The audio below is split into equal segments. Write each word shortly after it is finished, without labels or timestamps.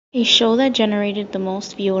A show that generated the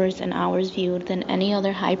most viewers and hours viewed than any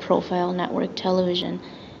other high profile network television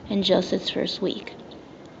in just its first week.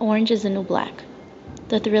 Orange is the New Black.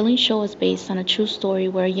 The thrilling show is based on a true story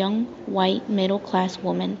where a young, white, middle class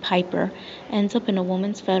woman, Piper, ends up in a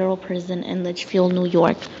women's federal prison in Litchfield, New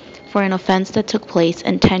York, for an offense that took place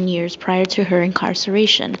in 10 years prior to her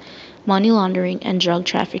incarceration, money laundering and drug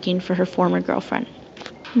trafficking for her former girlfriend.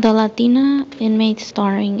 The Latina inmates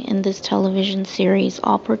starring in this television series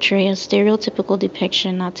all portray a stereotypical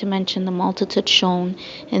depiction, not to mention the multitude shown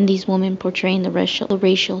in these women portraying the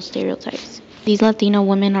racial stereotypes. These Latina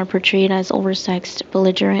women are portrayed as oversexed,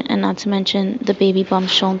 belligerent, and not to mention the baby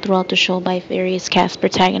bumps shown throughout the show by various cast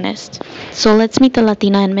protagonists. So let's meet the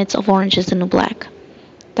Latina inmates of Orange is the New Black.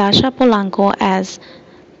 Tasha Polanco as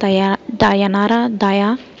Dayanara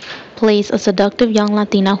Daya plays a seductive young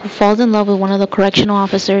Latina who falls in love with one of the correctional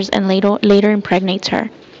officers and later impregnates her.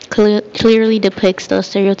 Clearly depicts the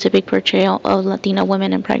stereotypic portrayal of Latina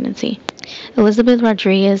women in pregnancy. Elizabeth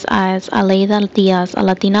Rodriguez as Aleida Diaz, a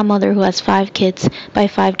Latina mother who has 5 kids by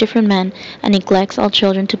 5 different men and neglects all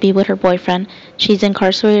children to be with her boyfriend. She's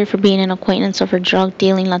incarcerated for being an acquaintance of her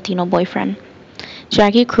drug-dealing Latino boyfriend.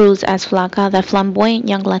 Jackie Cruz as Flaca, the flamboyant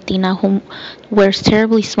young Latina who wears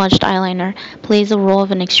terribly smudged eyeliner, plays the role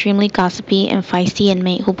of an extremely gossipy and feisty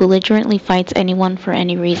inmate who belligerently fights anyone for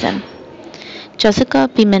any reason. Jessica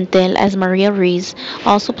Pimentel as Maria Reese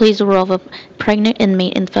also plays the role of a pregnant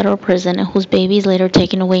inmate in federal prison whose baby is later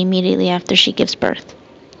taken away immediately after she gives birth.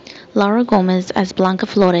 Laura Gomez as Blanca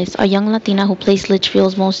Flores, a young Latina who plays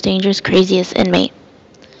Litchfield's most dangerous, craziest inmate.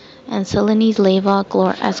 And Celanese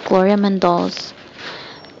Leyva as Gloria Mendoza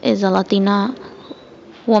is a Latina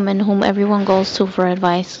woman whom everyone goes to for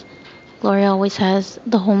advice. Gloria always has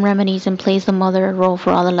the home remedies and plays the mother role for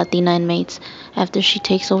all the Latina inmates. After she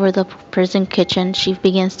takes over the prison kitchen, she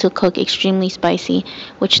begins to cook extremely spicy,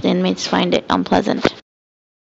 which the inmates find it unpleasant.